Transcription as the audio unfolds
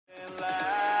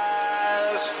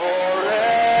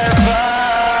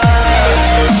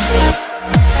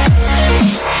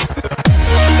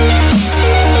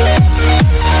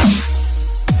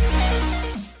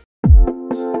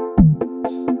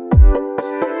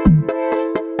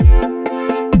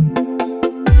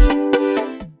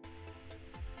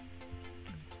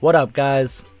What up,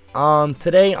 guys?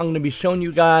 Today I'm going to be showing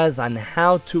you guys on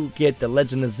how to get The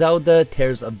Legend of Zelda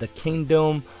Tears of the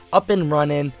Kingdom up and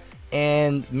running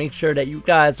and make sure that you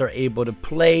guys are able to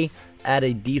play at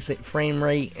a decent frame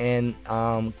rate and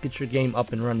get your game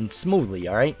up and running smoothly.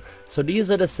 Alright, so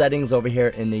these are the settings over here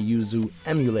in the Yuzu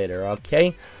emulator.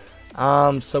 Okay,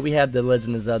 so we have The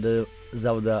Legend of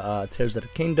Zelda Tears of the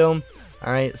Kingdom.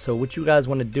 Alright, so what you guys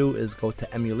want to do is go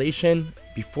to emulation.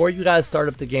 Before you guys start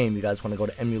up the game, you guys want to go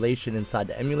to emulation inside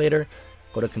the emulator,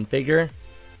 go to configure.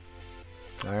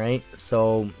 Alright,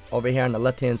 so over here on the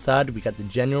left hand side we got the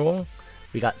general,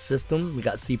 we got system, we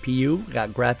got CPU, we got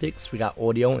graphics, we got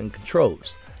audio and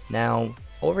controls. Now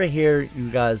over here you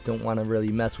guys don't want to really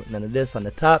mess with none of this on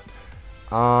the top.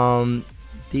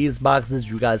 These boxes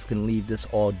you guys can leave this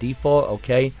all default.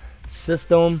 Okay,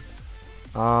 system,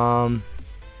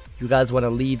 you guys want to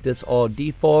leave this all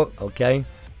default. Okay,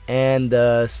 and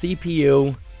the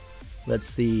CPU, let's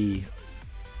see,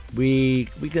 we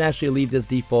can actually leave this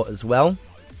default as well.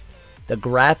 The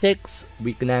graphics,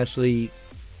 we can actually,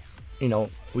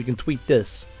 we can tweak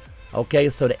this. Okay,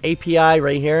 so the API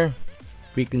right here,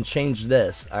 we can change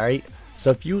this. Alright,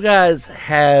 so if you guys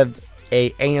have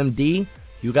a AMD,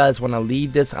 you guys want to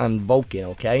leave this on Vulkan.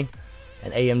 Okay,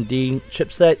 an AMD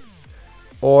chipset.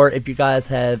 Or if you guys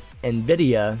have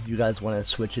Nvidia, you guys want to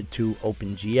switch it to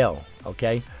OpenGL.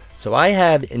 Okay, so I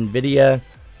have Nvidia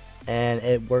and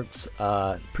it works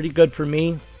pretty good for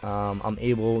me. I'm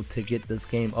able to get this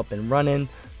game up and running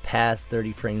past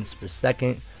 30 frames per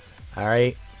second.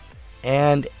 Alright,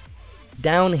 and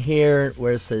down here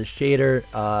where it says shader,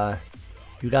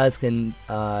 you guys can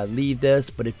leave this,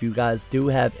 but if you guys do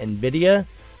have Nvidia,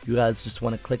 you guys just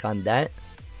want to click on that.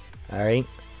 Alright,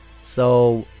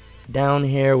 so down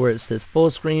here where it says full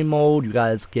screen mode, you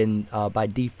guys can by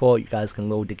default you guys can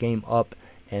load the game up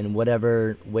in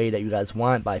whatever way that you guys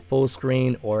want, by full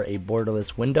screen or a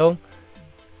borderless window.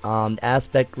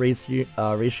 Aspect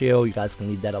ratio, you guys can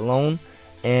leave that alone.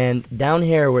 And down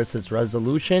here where it says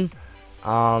resolution,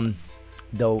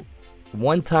 the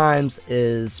 1x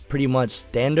is pretty much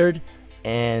standard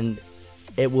and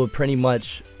it will pretty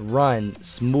much run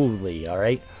smoothly.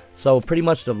 Alright, so pretty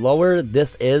much the lower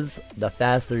this is, the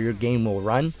faster your game will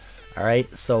run.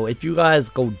 Alright, so if you guys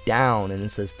go down and it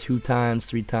says 2x,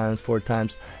 3x,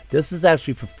 4x, this is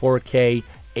actually for 4K,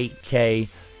 8K,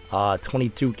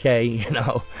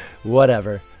 22K,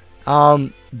 whatever.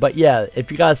 But yeah,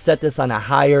 if you guys set this on a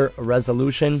higher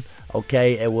resolution,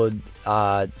 okay, it would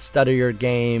stutter your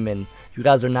game and you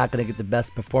guys are not going to get the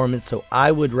best performance. So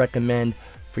I would recommend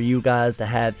for you guys to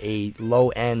have a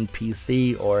low-end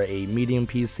PC or a medium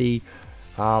PC.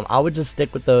 I would just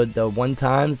stick with the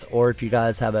 1x, or if you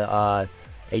guys have a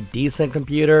decent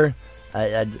computer,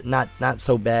 not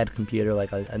so bad computer,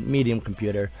 like a medium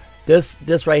computer.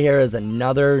 This right here is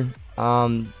another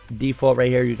default right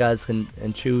here. You guys can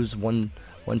choose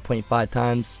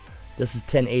 1.5x. This is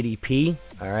 1080p.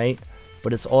 All right,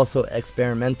 but it's also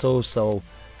experimental. So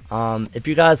if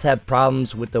you guys have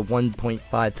problems with the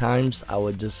 1.5x, I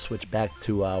would just switch back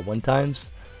to 1x.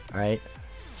 All right.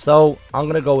 So I'm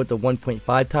gonna go with the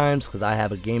 1.5x because I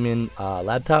have a gaming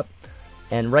laptop.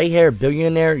 And right here,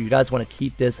 Bilinear, you guys want to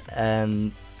keep this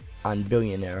on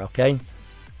Bilinear, okay?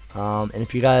 And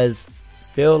if you guys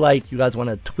feel like you guys want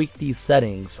to tweak these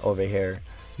settings over here,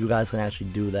 you guys can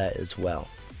actually do that as well.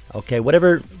 Okay,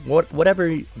 whatever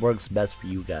works best for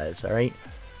you guys. All right.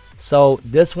 So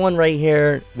this one right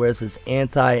here, where it says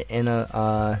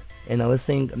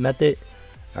anti-aliasing method,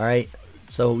 all right.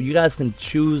 So you guys can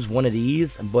choose one of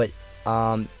these, but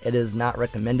it is not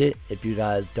recommended if you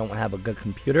guys don't have a good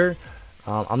computer.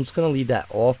 I'm just gonna leave that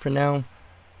off for now.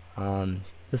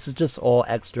 This is just all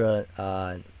extra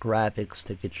graphics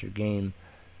to get your game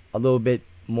a little bit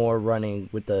more running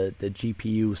with the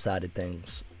GPU side of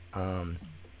things.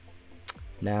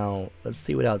 Now let's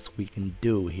see what else we can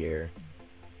do here.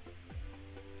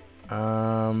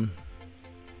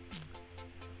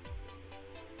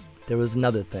 There was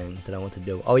another thing that I want to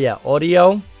do. Oh yeah,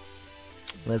 audio.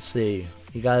 Let's see.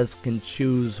 You guys can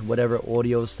choose whatever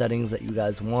audio settings that you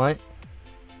guys want.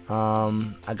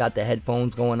 I got the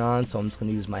headphones going on, so I'm just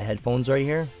gonna use my headphones right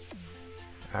here.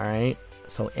 Alright,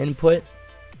 so input,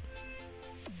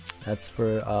 that's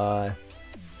for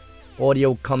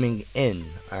audio coming in.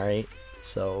 Alright,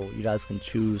 so you guys can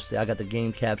choose. I got the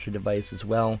game capture device as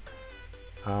well.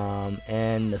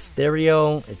 And the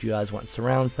stereo, if you guys want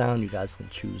surround sound, you guys can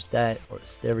choose that, or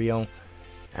stereo.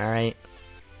 Alright,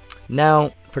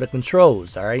 now for the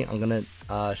controls, alright, I'm gonna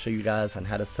show you guys on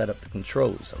how to set up the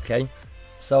controls. Okay,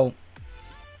 so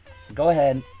go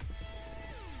ahead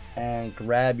and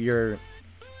grab your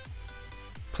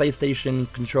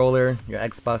PlayStation controller, your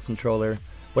Xbox controller,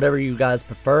 whatever you guys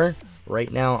prefer.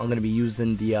 Right now I'm going to be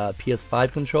using the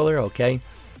PS5 controller, okay?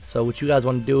 So what you guys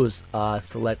want to do is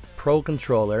select Pro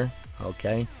Controller,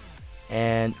 okay?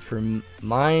 And for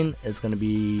mine is going to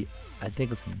be, I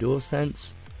think it's the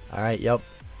DualSense. Alright, yep.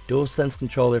 DualSense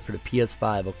controller for the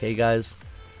PS5, okay guys?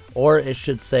 Or it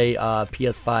should say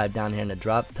PS5 down here in the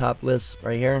drop top list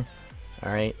right here.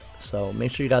 Alright, so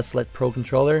make sure you guys select Pro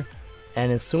Controller.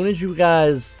 And as soon as you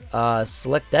guys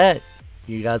select that,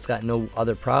 you guys got no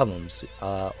other problems.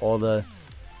 All the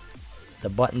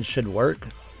buttons should work,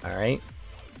 alright?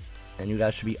 And you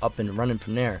guys should be up and running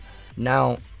from there.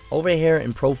 Now, over here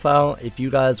in profile, if you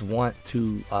guys want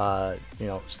to you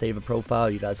know, save a profile,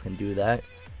 you guys can do that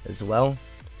as well.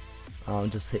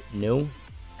 Just hit new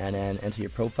and then enter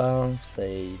your profile,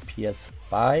 say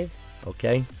PS5,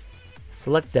 okay?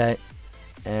 Select that,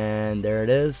 and there it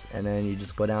is, and then you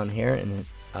just go down here and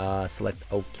select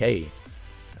OK.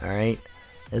 Alright,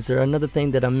 is there another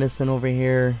thing that I'm missing over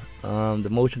here? The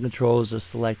motion controls are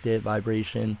selected,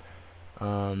 vibration.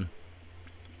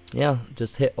 Yeah,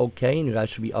 just hit OK and you guys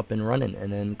should be up and running,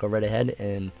 and then go right ahead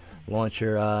and launch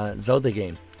your Zelda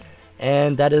game.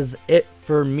 And that is it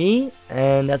for me,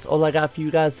 and that's all I got for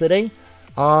you guys today.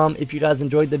 If you guys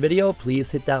enjoyed the video,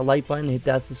 please hit that like button, hit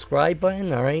that subscribe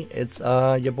button, alright? It's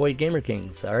your boy Gamer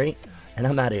Kings, alright? And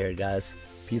I'm out of here, guys.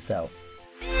 Peace out.